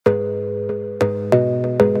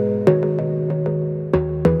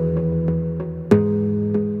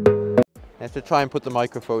have to try and put the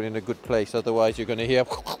microphone in a good place, otherwise you're going to hear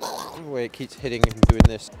where it keeps hitting and doing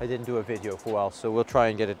this. I didn't do a video for a while, so we'll try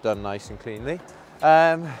and get it done nice and cleanly.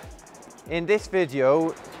 In this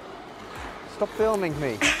video, stop filming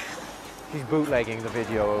me. She's bootlegging the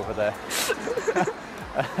video over there.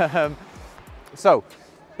 So,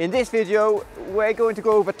 in this video, we're going to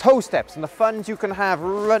go over toe steps and the fun you can have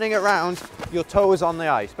running around your toes on the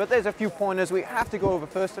ice. But there's a few pointers we have to go over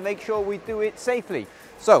first to make sure we do it safely.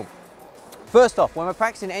 So, first off, when we're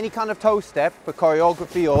practicing any kind of toe step for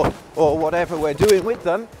choreography or whatever we're doing with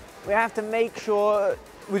them, we have to make sure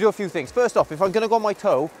we do a few things. First off, if I'm going to go on my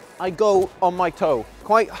toe, I go on my toe,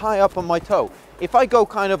 quite high up on my toe. If I go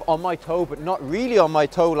kind of on my toe, but not really on my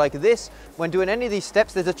toe like this, when doing any of these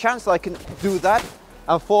steps, there's a chance that I can do that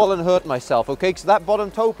and fall and hurt myself, okay? Because that bottom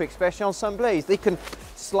toe pick, especially on some blades, they can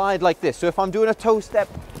slide like this. So if I'm doing a toe step,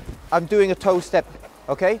 I'm doing a toe step,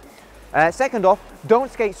 okay? Second off,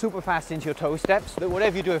 don't skate super fast into your toe steps.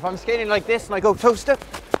 Whatever you do, if I'm skating like this and I go toe step,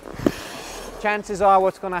 chances are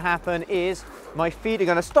what's gonna happen is my feet are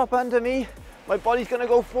gonna stop under me, my body's gonna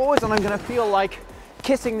go forwards, and I'm gonna feel like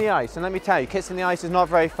kissing the ice. And let me tell you, kissing the ice is not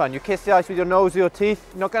very fun. You kiss the ice with your nose or your teeth,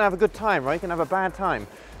 you're not gonna have a good time, right? You're gonna have a bad time.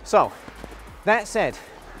 So, that said,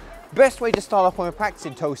 best way to start off when we're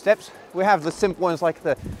practicing toe steps, we have the simple ones like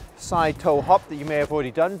the side toe hop that you may have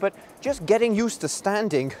already done, but just getting used to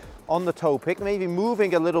standing on the toe pick, maybe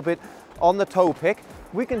moving a little bit on the toe pick.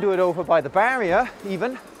 We can do it over by the barrier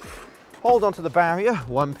even. Hold on to the barrier,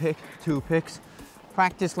 1 pick, 2 picks.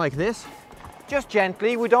 Practice like this, just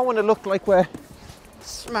gently. We don't want to look like we're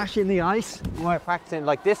smashing the ice when we're practicing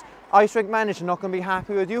like this. Ice rink manager not going to be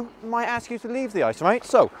happy with you, might ask you to leave the ice, right?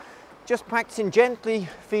 So, just practicing gently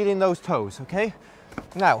feeling those toes, okay?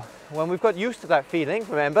 Now, when we've got used to that feeling,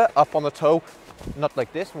 remember, up on the toe, not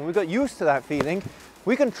like this. When we've got used to that feeling,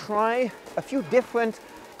 we can try a few different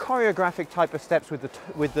choreographic type of steps with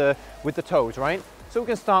the toes, right? So we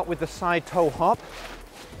can start with the side toe hop,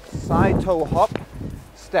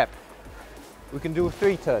 step. We can do a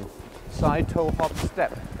 3-turn, side toe hop,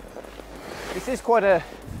 step. This is quite a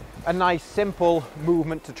nice, simple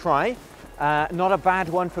movement to try. Not a bad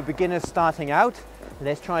one for beginners starting out.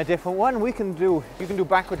 Let's try a different one. You can do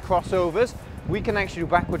backward crossovers. We can actually do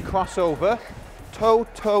backward crossover, toe,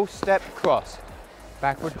 toe, step, cross.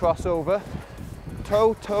 Backward crossover,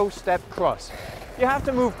 toe, toe, step, cross. You have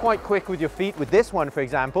to move quite quick with your feet with this one, for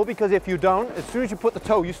example, because if you don't, as soon as you put the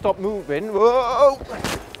toe, you stop moving, whoa,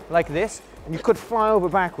 like this, and you could fly over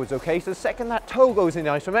backwards, okay? So the second that toe goes in the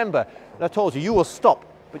ice, remember, I told you, you will stop,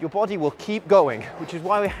 but your body will keep going, which is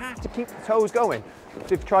why we have to keep the toes going.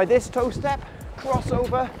 So if you try this toe step,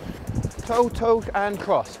 crossover, toe, toe, and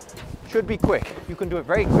cross. Should be quick. You can do it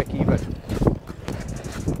very quick even.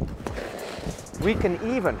 We can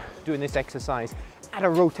even, doing this exercise, add a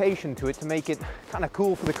rotation to it to make it kind of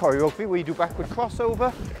cool for the choreography, where you do backward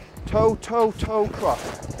crossover, toe, toe, toe, cross.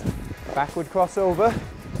 Backward crossover,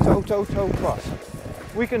 toe, toe, toe, cross.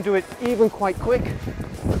 We can do it even quite quick,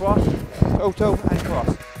 cross, toe, toe, and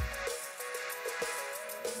cross.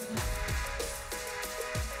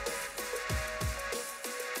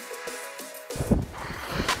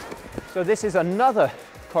 So this is another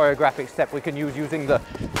choreographic step we can use using the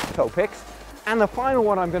toe picks. And the final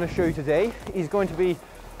one I'm going to show you today is going to be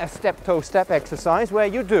a step, toe, step exercise where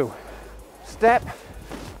you do step,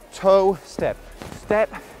 toe, step,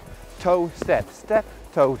 step, toe, step, step,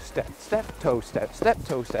 toe, step, step, toe, step, step,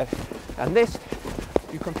 toe, step. And this,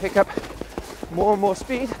 you can pick up more and more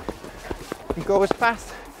speed and go as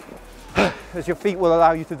fast as your feet will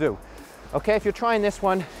allow you to do. Okay, if you're trying this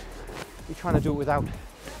one, you're trying to do it without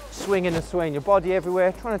swinging and swaying your body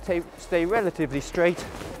everywhere, trying to stay relatively straight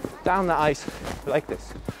down the ice like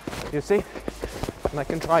this. You see? And I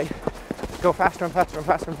can try go faster and faster and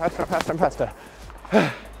faster and faster and faster and faster.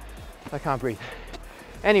 I can't breathe.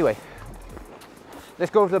 Anyway,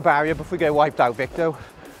 let's go to the barrier before we get wiped out, Victor.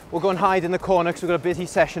 We'll go and hide in the corner because we've got a busy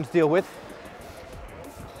session to deal with.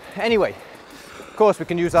 Anyway, of course we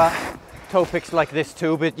can use our toe picks like this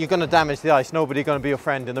too, but you're going to damage the ice. Nobody's going to be your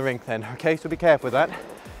friend in the rink then, okay? So be careful with that.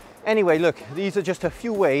 Anyway, look, these are just a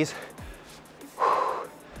few ways.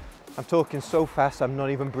 I'm talking so fast, I'm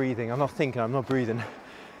not even breathing. I'm not thinking, I'm not breathing.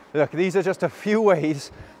 Look, these are just a few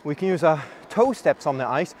ways we can use our toe steps on the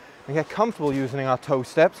ice and get comfortable using our toe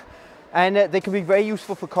steps. And they can be very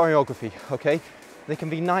useful for choreography, okay? They can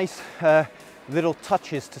be nice little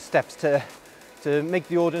touches to steps to make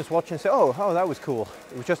the audience watch and say, oh, that was cool.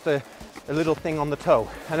 It was just a little thing on the toe.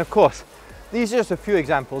 And of course, these are just a few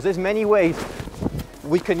examples. There's many ways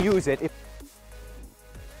we can use it.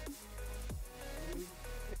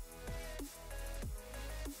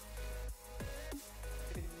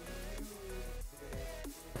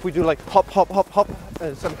 If we do like hop, hop, hop, hop,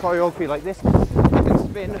 some choreography like this, I can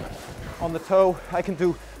spin on the toe. I can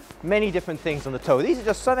do many different things on the toe. These are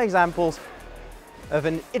just some examples of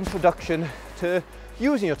an introduction to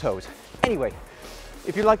using your toes. Anyway,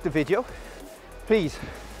 if you liked the video, please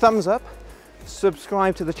thumbs up,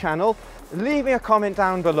 subscribe to the channel, leave me a comment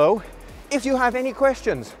down below. If you have any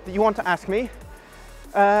questions that you want to ask me,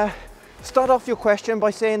 start off your question by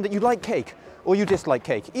saying that you like cake or you dislike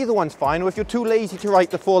cake. Either one's fine, or if you're too lazy to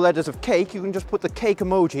write the 4 letters of cake, you can just put the cake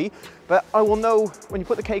emoji, but I will know when you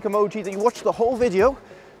put the cake emoji that you watched the whole video,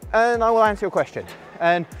 and I will answer your question,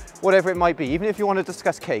 and whatever it might be. Even if you want to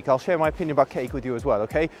discuss cake, I'll share my opinion about cake with you as well,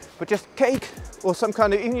 okay? But just cake, or some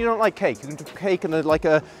kind of, even if you don't like cake, you can do cake and like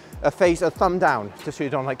a face, a thumb down, just so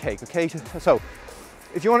you don't like cake, okay? So,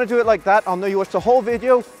 if you want to do it like that, I'll know you watched the whole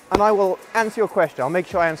video, and I will answer your question. I'll make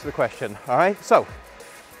sure I answer the question, all right? So,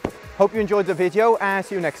 hope you enjoyed the video, and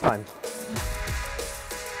see you next time.